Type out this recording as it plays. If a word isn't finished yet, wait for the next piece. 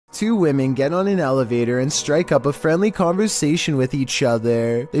two women get on an elevator and strike up a friendly conversation with each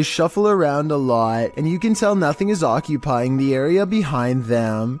other. They shuffle around a lot, and you can tell nothing is occupying the area behind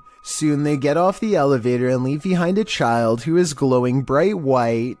them. Soon they get off the elevator and leave behind a child who is glowing bright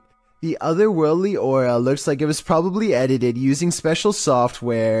white. The otherworldly aura looks like it was probably edited using special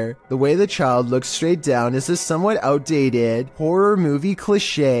software. The way the child looks straight down is a somewhat outdated horror movie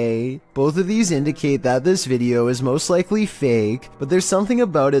cliche. Both of these indicate that this video is most likely fake, but there's something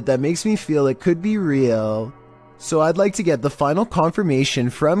about it that makes me feel it could be real. So I'd like to get the final confirmation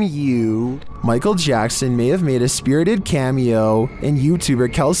from you. Michael Jackson may have made a spirited cameo in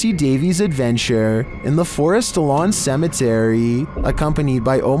YouTuber Kelsey Davies' adventure in the Forest Lawn Cemetery. Accompanied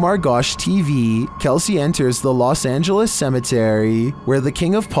by Omar Gosh TV, Kelsey enters the Los Angeles Cemetery, where the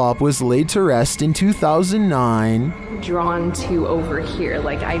King of Pop was laid to rest in 2009. Drawn to over here,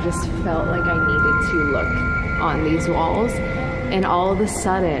 like I just felt like I needed to look on these walls, and all of a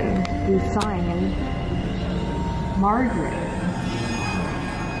sudden, we find Margaret,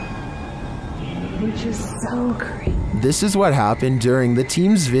 which is so creepy. This is what happened during the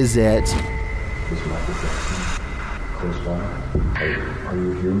team's visit. Is Michael Jackson close by? Are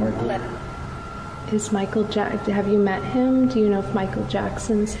you here, Michael? Is Michael Jackson, have you met him? Do you know if Michael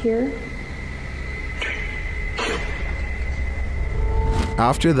Jackson's here?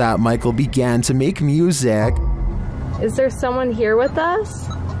 After that, Michael began to make music. Is there someone here with us?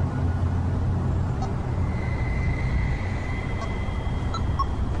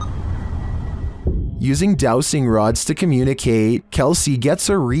 Using dowsing rods to communicate, Kelsey gets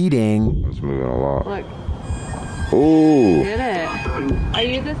a reading. It's moving a lot. Look. Ooh. Did it. Are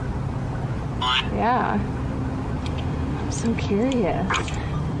you this? Yeah. I'm so curious.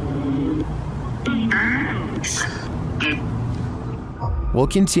 While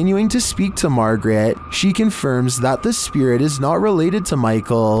continuing to speak to Margaret, she confirms that the spirit is not related to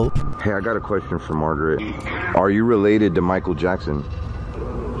Michael. Hey, I got a question for Margaret. Are you related to Michael Jackson?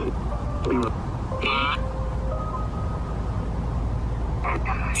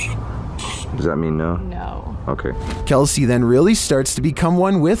 Does that mean no? No. Okay. Kelsey then really starts to become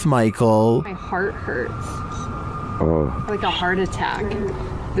one with Michael. My heart hurts. Oh. Like a heart attack.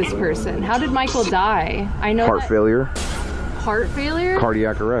 This person. How did Michael die? I know. Heart failure? Heart failure?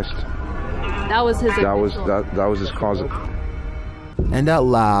 Cardiac arrest. That was his. That was his cause. And at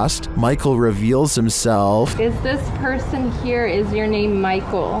last, Michael reveals himself. Is this person here, is your name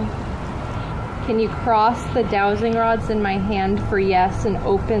Michael? Can you cross the dowsing rods in my hand for yes and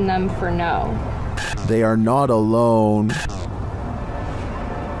open them for no? They are not alone.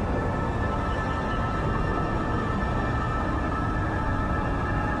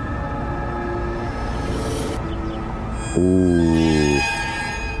 Ooh.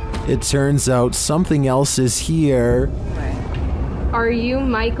 It turns out something else is here. Are you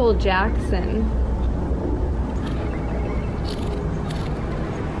Michael Jackson?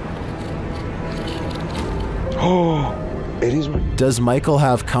 Oh, it is. Does Michael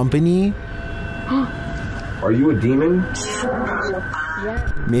have company? Are you a demon?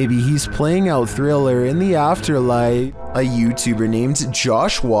 Maybe he's playing out Thriller in the afterlife. A YouTuber named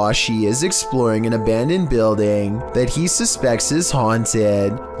Josh Washi is exploring an abandoned building that he suspects is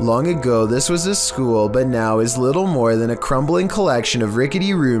haunted. Long ago, this was a school, but now is little more than a crumbling collection of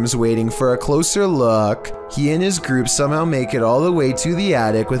rickety rooms waiting for a closer look. He and his group somehow make it all the way to the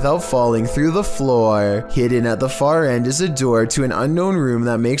attic without falling through the floor. Hidden at the far end is a door to an unknown room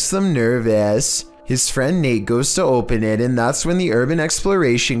that makes them nervous. His friend Nate goes to open it, and that's when the urban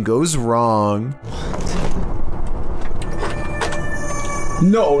exploration goes wrong.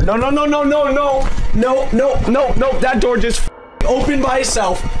 No, that door just opened by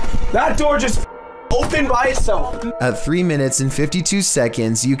itself. That door just opened by itself. At 3 minutes and 52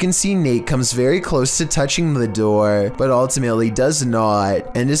 seconds, you can see Nate comes very close to touching the door, but ultimately does not,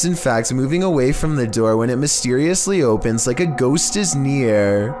 and is in fact moving away from the door when it mysteriously opens like a ghost is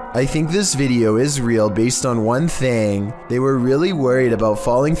near. I think this video is real based on one thing. They were really worried about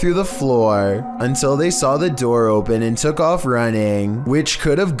falling through the floor until they saw the door open and took off running, which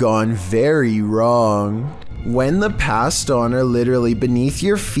could have gone very wrong. When the passed on are literally beneath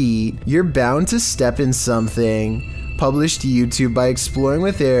your feet, you're bound to step in something. Published to YouTube by Exploring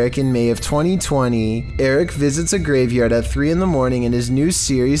with Eric in May of 2020, Eric visits a graveyard at 3 in the morning in his new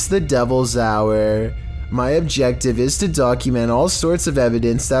series, The Devil's Hour. My objective is to document all sorts of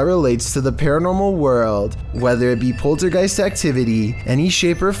evidence that relates to the paranormal world, whether it be poltergeist activity, any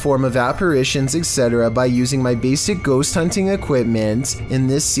shape or form of apparitions, etc. by using my basic ghost hunting equipment. In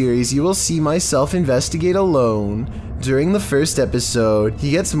this series, you will see myself investigate alone. During the first episode, he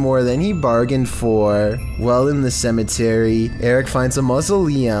gets more than he bargained for. While in the cemetery, Eric finds a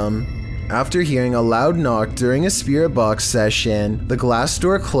mausoleum. After hearing a loud knock during a spirit box session, the glass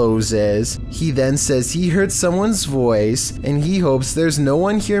door closes. He then says he heard someone's voice and he hopes there's no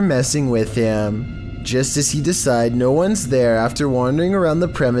one here messing with him. Just as he decides no one's there after wandering around the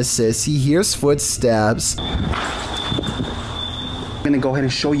premises, he hears footsteps. I'm gonna go ahead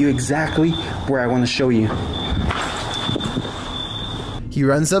and show you exactly where I want to show you. He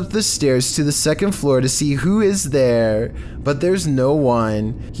runs up the stairs to the second floor to see who is there, but there's no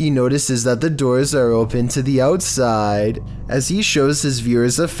one. He notices that the doors are open to the outside. As he shows his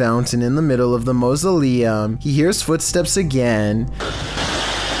viewers a fountain in the middle of the mausoleum, he hears footsteps again.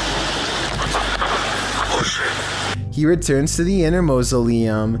 He returns to the inner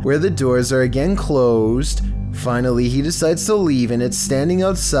mausoleum, where the doors are again closed. Finally, he decides to leave and it's standing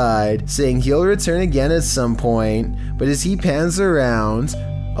outside, saying he'll return again at some point, but as he pans around,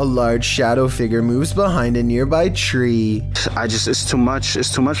 a large shadow figure moves behind a nearby tree. It's too much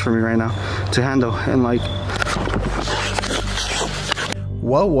for me right now to handle, and like...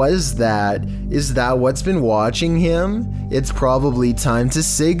 What was that? Is that what's been watching him? It's probably time to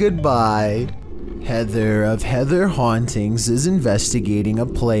say goodbye. Heather of Heather Hauntings is investigating a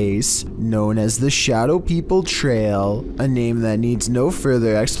place known as the Shadow People Trail, a name that needs no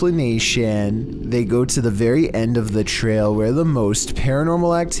further explanation. They go to the very end of the trail where the most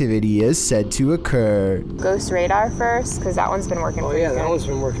paranormal activity is said to occur. Ghost radar first, because that one's been working pretty good. That one's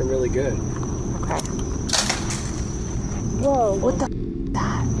been working really good. Okay. Whoa, what the f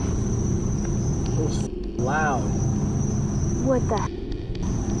that? Loud. What the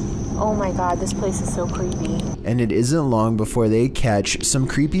Oh my god, this place is so creepy. And it isn't long before they catch some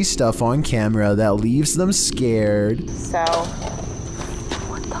creepy stuff on camera that leaves them scared. So,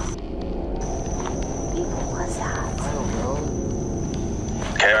 what the what was that? I don't know.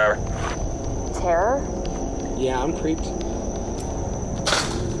 Terror. Terror? Yeah, I'm creeped.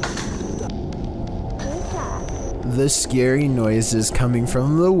 The scary noises coming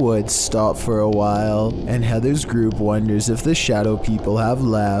from the woods stop for a while, and Heather's group wonders if the shadow people have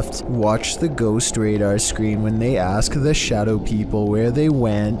left. Watch the ghost radar screen when they ask the shadow people where they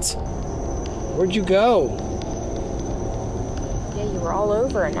went. Where'd you go? Yeah, you were all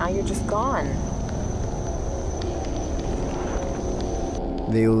over and now you're just gone.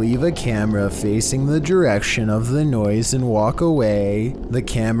 They leave a camera facing the direction of the noise and walk away. The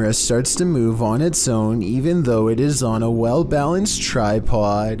camera starts to move on its own even though it is on a well-balanced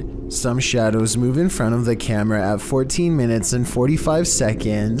tripod. Some shadows move in front of the camera at 14 minutes and 45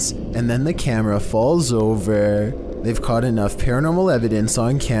 seconds, and then the camera falls over. They've caught enough paranormal evidence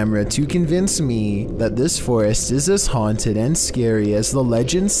on camera to convince me that this forest is as haunted and scary as the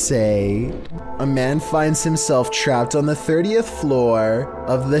legends say. A man finds himself trapped on the 30th floor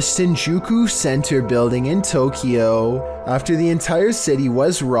of the Shinjuku Center building in Tokyo after the entire city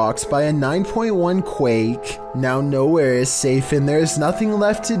was rocked by a 9.1 quake. Now nowhere is safe and there is nothing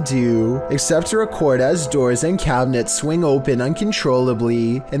left to do except to record as doors and cabinets swing open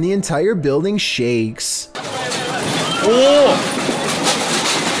uncontrollably and the entire building shakes.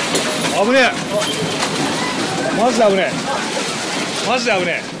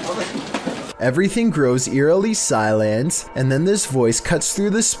 Everything grows eerily silent, and then this voice cuts through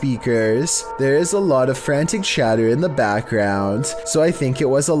the speakers. There is a lot of frantic chatter in the background, so I think it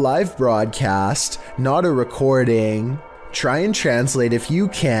was a live broadcast, not a recording. Try and translate if you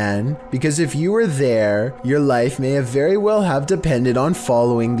can, because if you were there, your life may have very well have depended on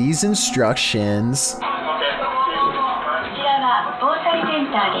following these instructions.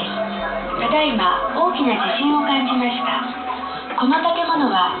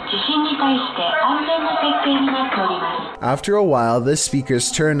 After a while, the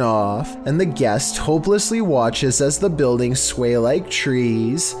speakers turn off, and the guest hopelessly watches as the buildings sway like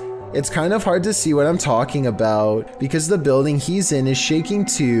trees. It's kind of hard to see what I'm talking about, because the building he's in is shaking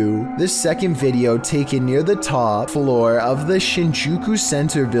too. This second video, taken near the top floor of the Shinjuku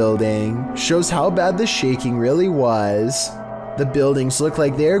Center building, shows how bad the shaking really was. The buildings look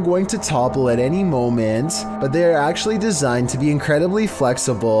like they are going to topple at any moment, but they are actually designed to be incredibly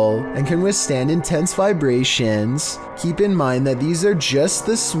flexible and can withstand intense vibrations. Keep in mind that these are just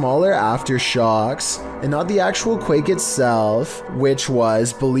the smaller aftershocks and not the actual quake itself, which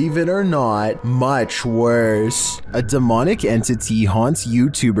was, believe it or not, much worse. A demonic entity haunts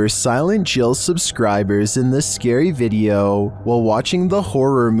YouTuber Silent Jill subscribers in this scary video. While watching the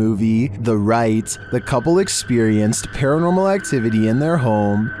horror movie The Rite, the couple experienced paranormal activity in their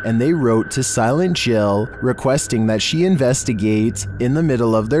home, and they wrote to Silent Jill requesting that she investigate. In the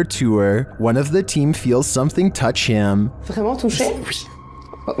middle of their tour, one of the team feels something touch him him. Vraiment touché? Oui.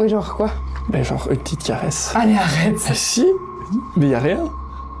 Oh, mais genre quoi? Ben genre une petite caresse. Allez, arrête! Ben si, mais y a rien.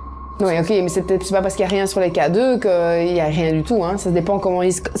 Oui, ok, mais c'est pas parce qu'il n'y a rien sur les K2 qu'il n'y a rien du tout, hein. Ça dépend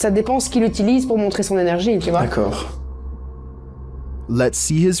ça dépend ce qu'il utilise pour montrer son énergie, tu vois. D'accord. Let's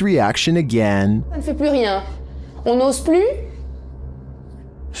see his reaction again. Ça ne fait plus rien. On n'ose plus?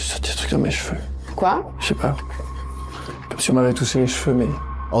 J'ai senti des trucs dans mes cheveux. Quoi? Je sais pas. Comme si on m'avait touché les cheveux, mais...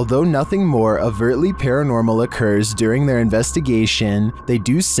 Although nothing more overtly paranormal occurs during their investigation, they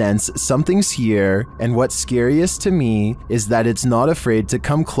do sense something's here, and what's scariest to me is that it's not afraid to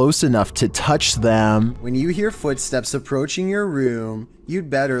come close enough to touch them. When you hear footsteps approaching your room, you'd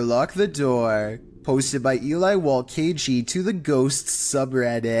better lock the door. Posted by Eli Walt KG to the Ghosts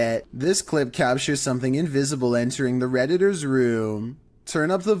subreddit. This clip captures something invisible entering the Redditor's room.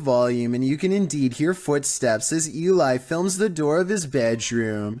 Turn up the volume and you can indeed hear footsteps as Eli films the door of his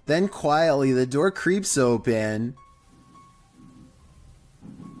bedroom. Then quietly the door creeps open.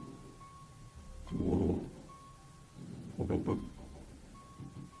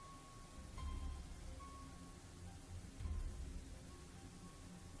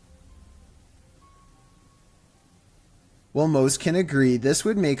 While most can agree this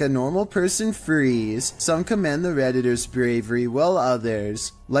would make a normal person freeze, some commend the Redditor's bravery while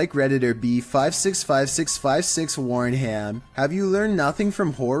others, like Redditor B565656 warn him, have you learned nothing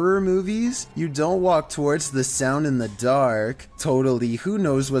from horror movies? You don't walk towards the sound in the dark. Totally, who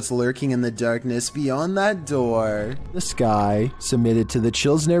knows what's lurking in the darkness beyond that door? The Sky, submitted to the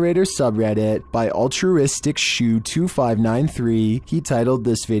Chills Narrator subreddit by Altruistic Shoe 2593. He titled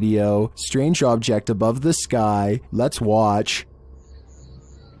this video, Strange Object Above the Sky. Let's watch.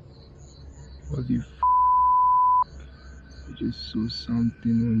 Holy f***. I just saw something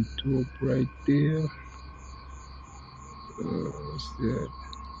on top right there. What's that?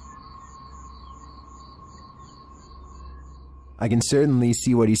 I can certainly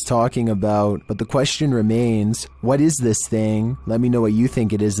see what he's talking about, but the question remains, what is this thing? Let me know what you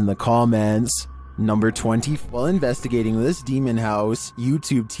think it is in the comments. Number 20. While investigating this demon house,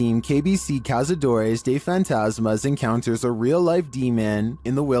 YouTube team KBC Cazadores de Fantasmas encounters a real-life demon.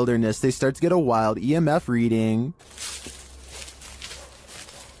 In the wilderness, they start to get a wild EMF reading.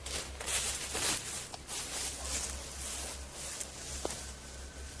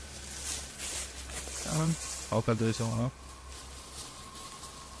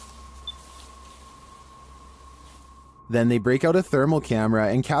 Then they break out a thermal camera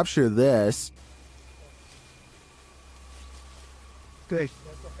and capture this. Grace,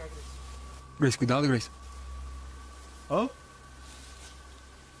 cuidado, Grace. Oh?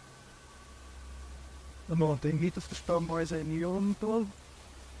 And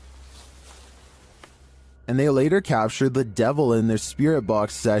they later capture the devil in their spirit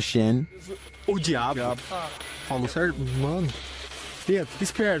box session. O diabo. Falou certo? Mano. Pedro,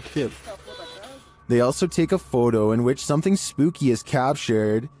 fica esperto, Pedro. They also take a photo in which something spooky is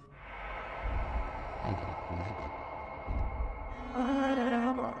captured.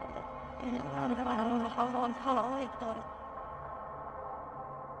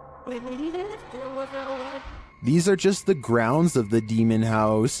 These are just the grounds of the demon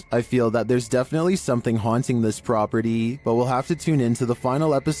house. I feel that there's definitely something haunting this property, but we'll have to tune into the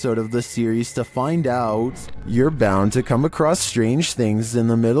final episode of the series to find out. You're bound to come across strange things in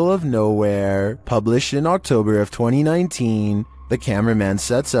the middle of nowhere. Published in October of 2019, the cameraman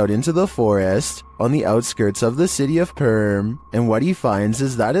sets out into the forest on the outskirts of the city of Perm, and what he finds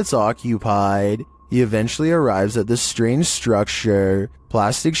is that it's occupied. He eventually arrives at this strange structure,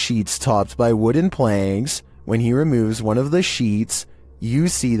 plastic sheets topped by wooden planks. When he removes one of the sheets, you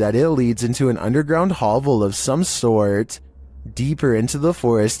see that it leads into an underground hovel of some sort. Deeper into the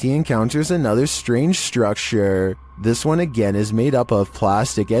forest, he encounters another strange structure. This one again is made up of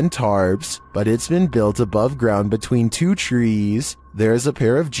plastic and tarps, but it's been built above ground between two trees. There is a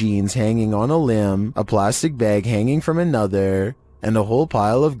pair of jeans hanging on a limb, a plastic bag hanging from another, and a whole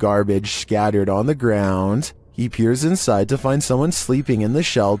pile of garbage scattered on the ground. He peers inside to find someone sleeping in the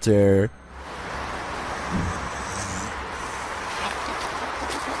shelter.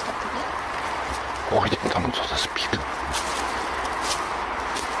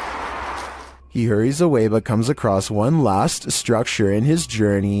 He hurries away but comes across one last structure in his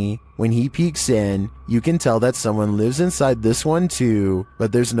journey. When he peeks in, you can tell that someone lives inside this one too,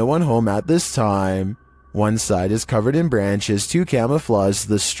 but there's no one home at this time. One side is covered in branches to camouflage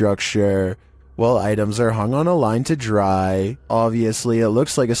the structure, while items are hung on a line to dry. Obviously, it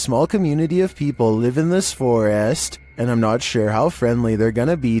looks like a small community of people live in this forest. and I'm not sure how friendly they're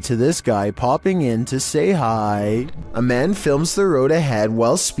gonna be to this guy popping in to say hi. A man films the road ahead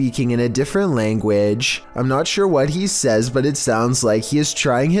while speaking in a different language. I'm not sure what he says, but it sounds like he is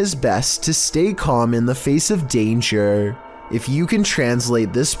trying his best to stay calm in the face of danger. If you can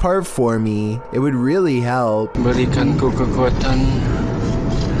translate this part for me, it would really help. Berikan ku kekuatan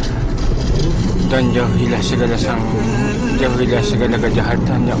dan jauhilah segala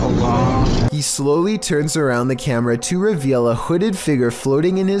kejahatan, ya Allah. He slowly turns around the camera to reveal a hooded figure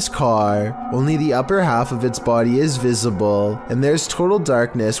floating in his car. Only the upper half of its body is visible, and there's total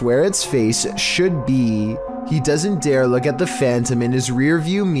darkness where its face should be. He doesn't dare look at the phantom in his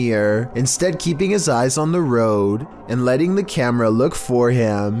rearview mirror, instead keeping his eyes on the road and letting the camera look for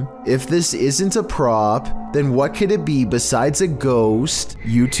him. If this isn't a prop, then what could it be besides a ghost?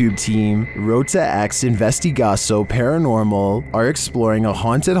 YouTube team Rota X Investigaso Paranormal are exploring a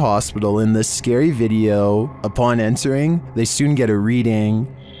haunted hospital in this scary video. Upon entering, they soon get a reading.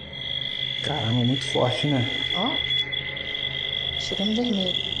 Caramba, muito forte, né?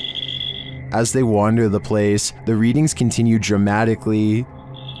 As they wander the place, the readings continue dramatically.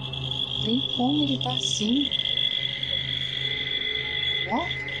 Nem como ele tá assim. Ó.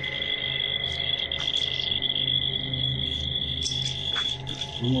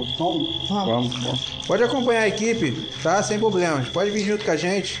 Vamos. Pode acompanhar a equipe, tá? Sem problemas. Pode vir junto com a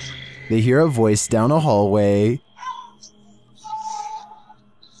gente. They hear a voice down a hallway.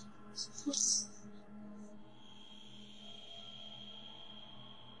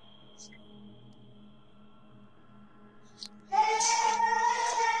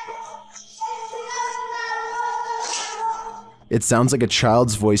 It sounds like a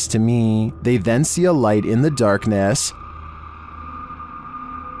child's voice to me. They then see a light in the darkness.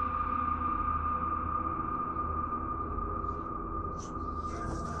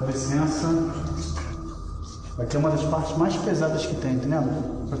 Com licença. Aqui é uma das partes mais pesadas que tem, entendeu?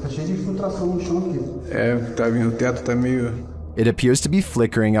 Tá cheio de infiltração no chão aqui. O teto tá meio... It appears to be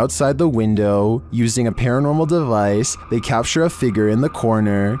flickering outside the window. Using a paranormal device, they capture a figure in the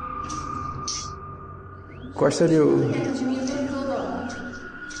corner. Qual seria o...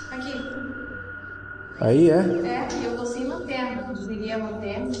 Aí é? É, eu tô sem lanterna. Desliguei a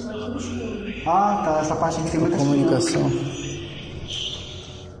lanterna, tô aqui no escuro. Ah, tá. Essa parte aqui tem muita comunicação.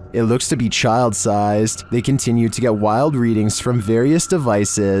 It looks to be child-sized. They continue to get wild readings from various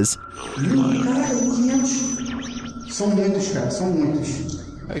devices. São muitos, cara. São muitos.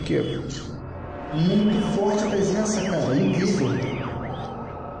 Aqui, ó. Muito forte a presença, cara. É incrível.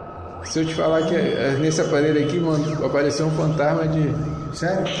 Se eu te falar que nesse aparelho aqui, mano, apareceu um fantasma de...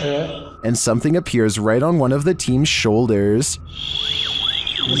 Sério? É. And something appears right on one of the team's shoulders.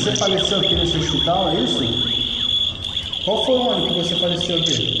 Você faleceu aqui nesse hospital, é isso? Qual foi o ano que você faleceu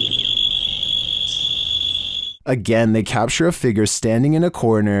aqui? Again, they capture a figure standing in a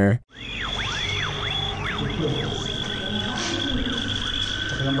corner.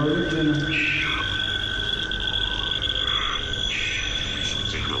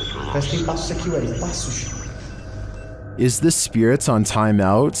 Parece que tem passos aqui, ué. Passos. Is the spirits on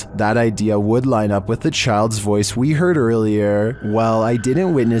timeout? That idea would line up with the child's voice we heard earlier. Well, I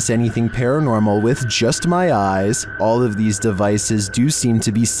didn't witness anything paranormal with just my eyes. All of these devices do seem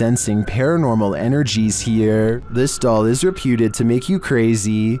to be sensing paranormal energies here. This doll is reputed to make you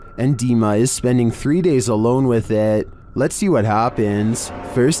crazy, and Dima is spending 3 days alone with it. Let's see what happens.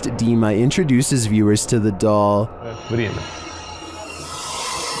 First, Dima introduces viewers to the doll. Время.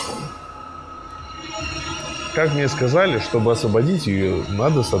 Как мне сказали, чтобы освободить ее,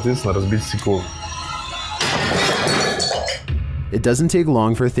 надо, соответственно, разбить стекло. It doesn't take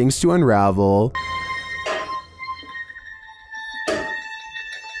long for things to unravel.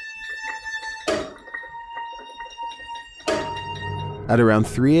 At around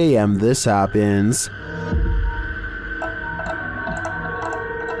 3 a.m. this happens.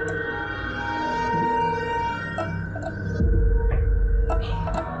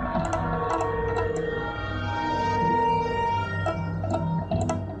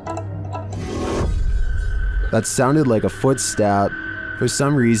 That sounded like a footstep. For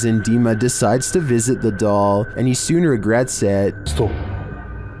some reason, Dima decides to visit the doll, and he soon regrets it. Стоп.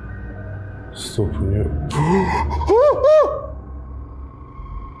 Стоп, у нее...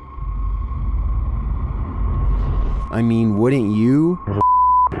 I mean, wouldn't you?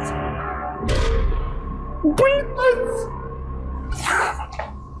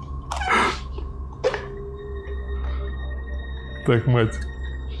 Так, мать,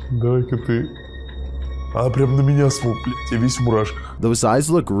 давай-ка ты... А прям на меня смог, блядь, я весь в мурашках. Those eyes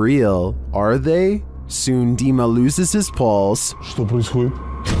look real. Are they? Soon, Dima loses his pulse. Что происходит?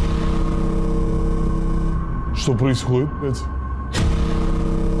 Что происходит, блядь?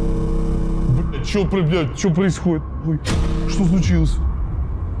 Блядь, что происходит? Что случилось?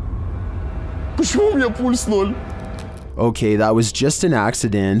 Почему у меня пульс 0? Okay, that was just an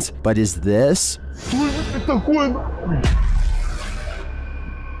accident, but is this? Что это такое?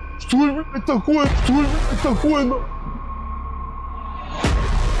 Что это такое? Что это такое?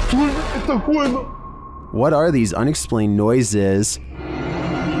 Что это такое? What are these unexplained noises?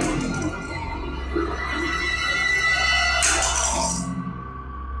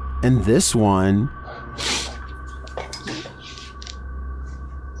 And this one.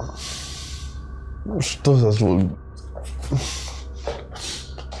 Что за звук?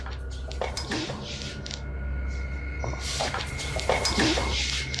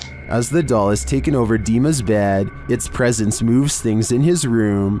 As the doll has taken over Dima's bed, its presence moves things in his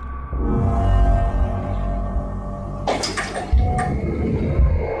room.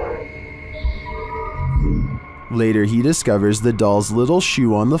 Later, he discovers the doll's little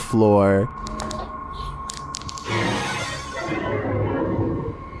shoe on the floor.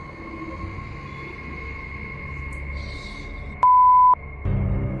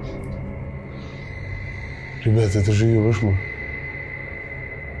 Ребята, это же ее кошмар.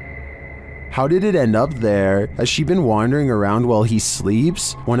 How did it end up there? Has she been wandering around while he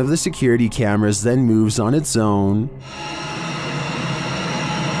sleeps? One of the security cameras then moves on its own.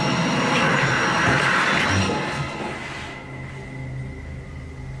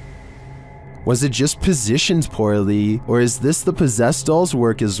 Was it just positioned poorly, or is this the possessed doll's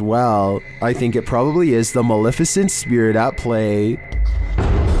work as well? I think it probably is the maleficent spirit at play.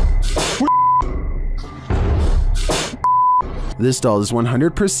 This doll is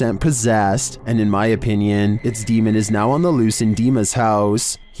 100% possessed, and in my opinion, its demon is now on the loose in Dima's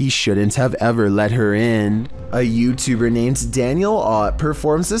house. He shouldn't have ever let her in. A YouTuber named Daniel Ott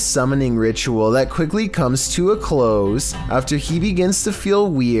performs a summoning ritual that quickly comes to a close after he begins to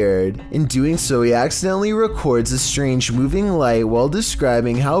feel weird. In doing so, he accidentally records a strange moving light while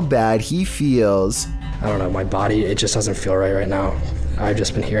describing how bad he feels. I don't know, my body, it just doesn't feel right now. I've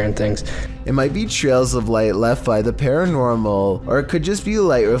just been hearing things. It might be trails of light left by the paranormal, or it could just be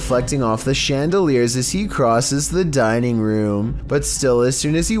light reflecting off the chandeliers as he crosses the dining room. But still, as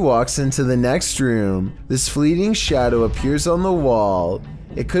soon as he walks into the next room, this fleeting shadow appears on the wall.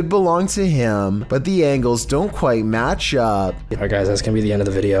 It could belong to him, but the angles don't quite match up. Alright guys, that's gonna be the end of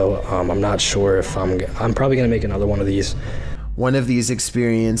the video. I'm not sure if I'm probably gonna make another one of these. One of these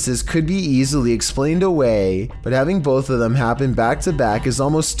experiences could be easily explained away, but having both of them happen back to back is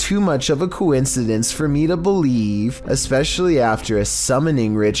almost too much of a coincidence for me to believe, especially after a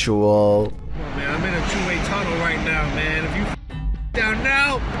summoning ritual. Come on, man, I'm in a two-way tunnel right now, man. If you down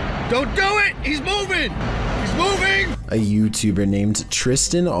now, don't do it! He's moving! He's moving! A YouTuber named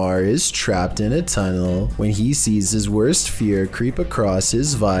Tristan R is trapped in a tunnel when he sees his worst fear creep across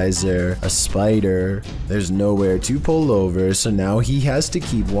his visor, a spider. There's nowhere to pull over, so now he has to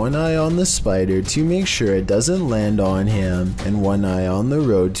keep one eye on the spider to make sure it doesn't land on him, and one eye on the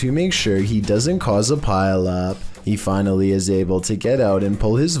road to make sure he doesn't cause a pileup. He finally is able to get out and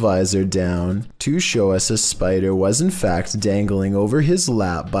pull his visor down to show us a spider was in fact dangling over his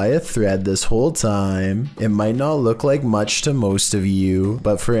lap by a thread this whole time. It might not look like much to most of you,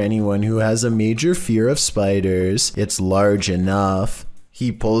 but for anyone who has a major fear of spiders, it's large enough.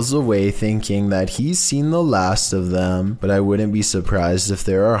 He pulls away thinking that he's seen the last of them, but I wouldn't be surprised if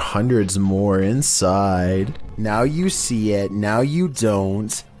there are hundreds more inside. Now you see it, now you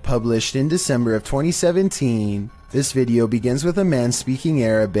don't. Published in December of 2017. This video begins with a man speaking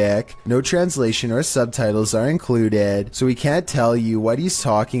Arabic. No translation or subtitles are included, so we can't tell you what he's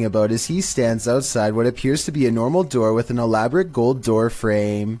talking about as he stands outside what appears to be a normal door with an elaborate gold door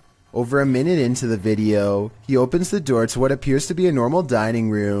frame. Over a minute into the video, he opens the door to what appears to be a normal dining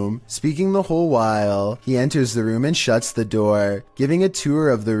room. Speaking the whole while, he enters the room and shuts the door, giving a tour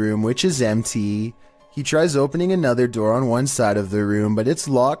of the room which is empty. He tries opening another door on one side of the room, but it's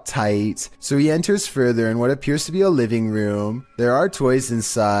locked tight, so he enters further in what appears to be a living room. There are toys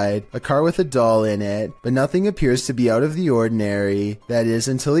inside, a car with a doll in it, but nothing appears to be out of the ordinary. That is,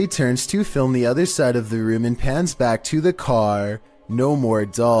 until he turns to film the other side of the room and pans back to the car. No more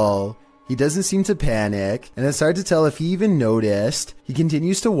doll. He doesn't seem to panic, and it's hard to tell if he even noticed. He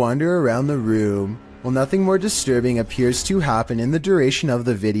continues to wander around the room. While nothing more disturbing appears to happen in the duration of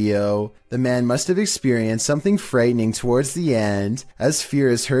the video, the man must have experienced something frightening towards the end. As fear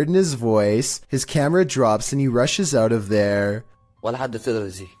is heard in his voice, his camera drops and he rushes out of there. ولا حد تقدر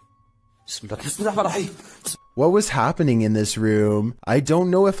يزيه What was happening in this room? I don't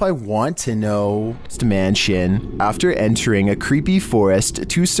know if I want to know. Mansion. After entering a creepy forest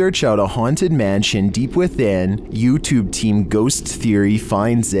to search out a haunted mansion deep within, YouTube team Ghost Theory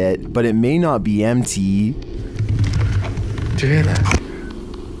finds it, but it may not be empty. Did you hear that?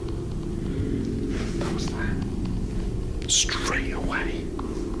 That was that. Straight away.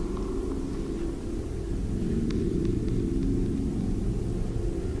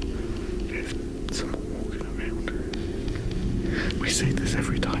 There's someone walking around. We say this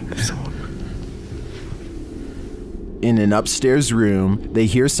every time there's someone. In an upstairs room, they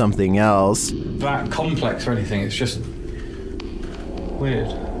hear something else. That complex or anything, it's just weird.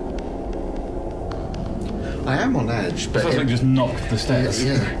 I am on edge, but something just knocked the stairs.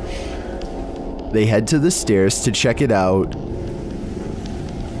 Yeah. They head to the stairs to check it out.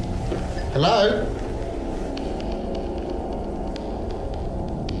 Hello?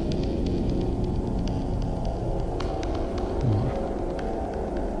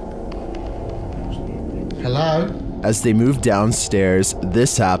 Hello? As they move downstairs,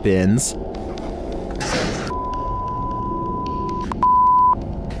 this happens.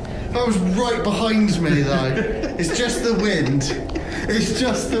 That was right behind me, though. It's just the wind. It's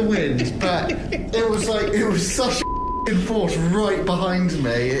just the wind, but it was such a force right behind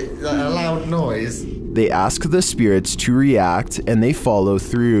me, a loud noise. They ask the spirits to react, and they follow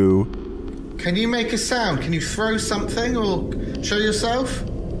through. Can you make a sound? Can you throw something or show yourself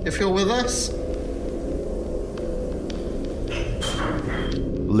if you're with us?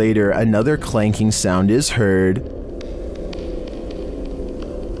 Later, another clanking sound is heard.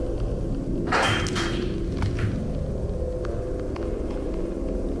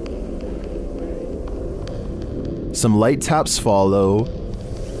 Some light taps follow.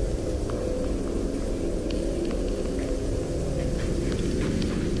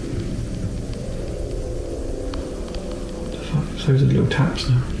 So there's little taps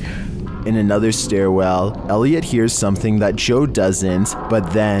now. In another stairwell, Elliot hears something that Joe doesn't,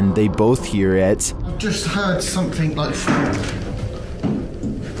 but then they both hear it. I've just heard something like...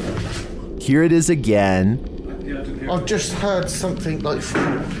 Here it is again. I've just heard something like...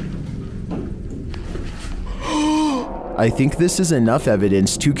 I think this is enough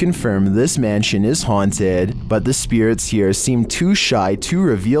evidence to confirm this mansion is haunted, but the spirits here seem too shy to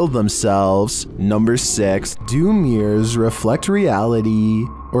reveal themselves. Number 6. Do mirrors reflect reality?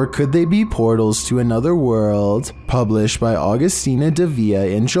 Or could they be portals to another world? Published by Augustina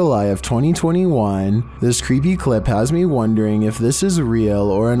Devia in July of 2021, this creepy clip has me wondering if this is real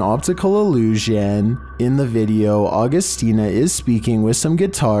or an optical illusion. In the video, Augustina is speaking with some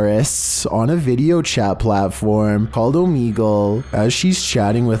guitarists on a video chat platform called Omegle. As she's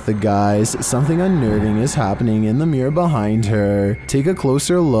chatting with the guys, something unnerving is happening in the mirror behind her. Take a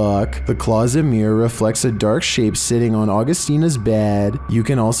closer look. The closet mirror reflects a dark shape sitting on Augustina's bed. You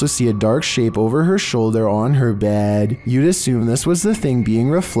can also see a dark shape over her shoulder on her bed. You'd assume this was the thing being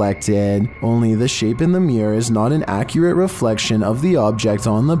reflected, only the shape in the mirror is not an accurate reflection of the object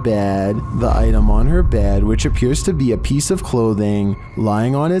on the bed. The item on her bed, which appears to be a piece of clothing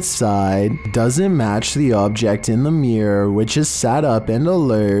lying on its side, doesn't match the object in the mirror, which is sat up and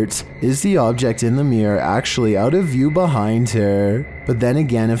alert. Is the object in the mirror actually out of view behind her? But then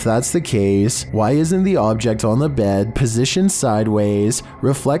again, if that's the case, why isn't the object on the bed positioned sideways,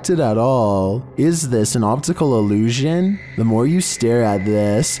 reflected at all? Is this an optical illusion? The more you stare at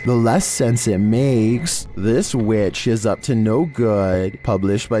this, the less sense it makes. This witch is up to no good.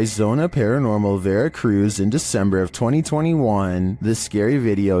 Published by Zona Paranormal Veracruz in December of 2021. This scary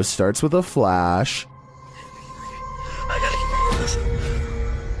video starts with a flash.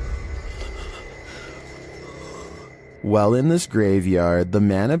 While in this graveyard, the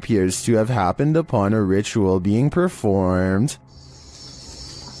man appears to have happened upon a ritual being performed.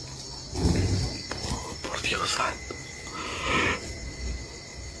 Por Dios santo.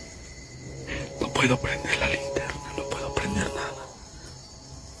 No puedo prender la linterna, no puedo prender nada.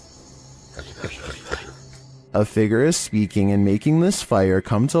 A figure is speaking and making this fire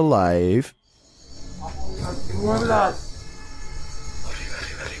come to life.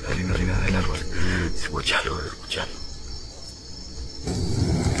 Arriba del árbol. Escuchalo.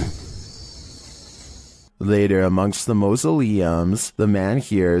 Later, amongst the mausoleums, the man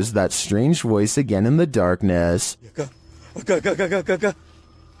hears that strange voice again in the darkness.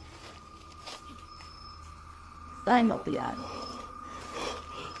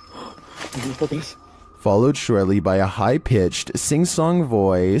 Followed shortly by a high-pitched, sing-song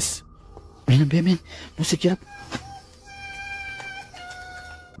voice. The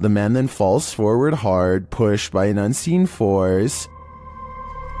man then falls forward hard, pushed by an unseen force.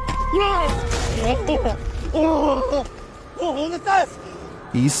 ¿Dónde estás?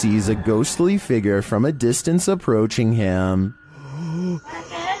 He sees a ghostly figure from a distance approaching him. Para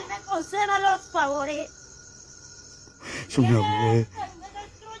que él me conceda los favores. Soñame.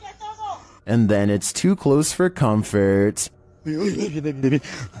 And then it's too close for comfort.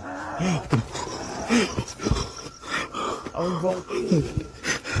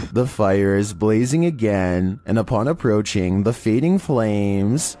 The fire is blazing again, and upon approaching the fading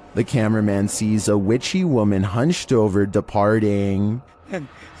flames, the cameraman sees a witchy woman hunched over departing.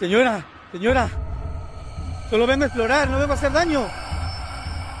 Señora, señora, solo vengo a explorar, no vengo a hacer daño.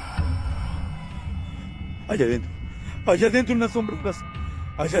 Allá adentro unas sombras,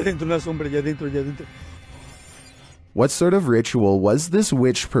 allá adentro una sombra, allá adentro, allá adentro. What sort of ritual was this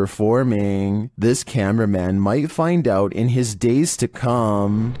witch performing? This cameraman might find out in his days to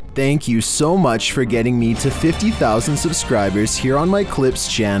come. Thank you so much for getting me to 50,000 subscribers here on my Clips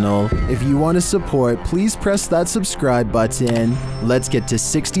channel. If you want to support, please press that subscribe button. Let's get to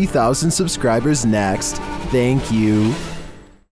 60,000 subscribers next. Thank you.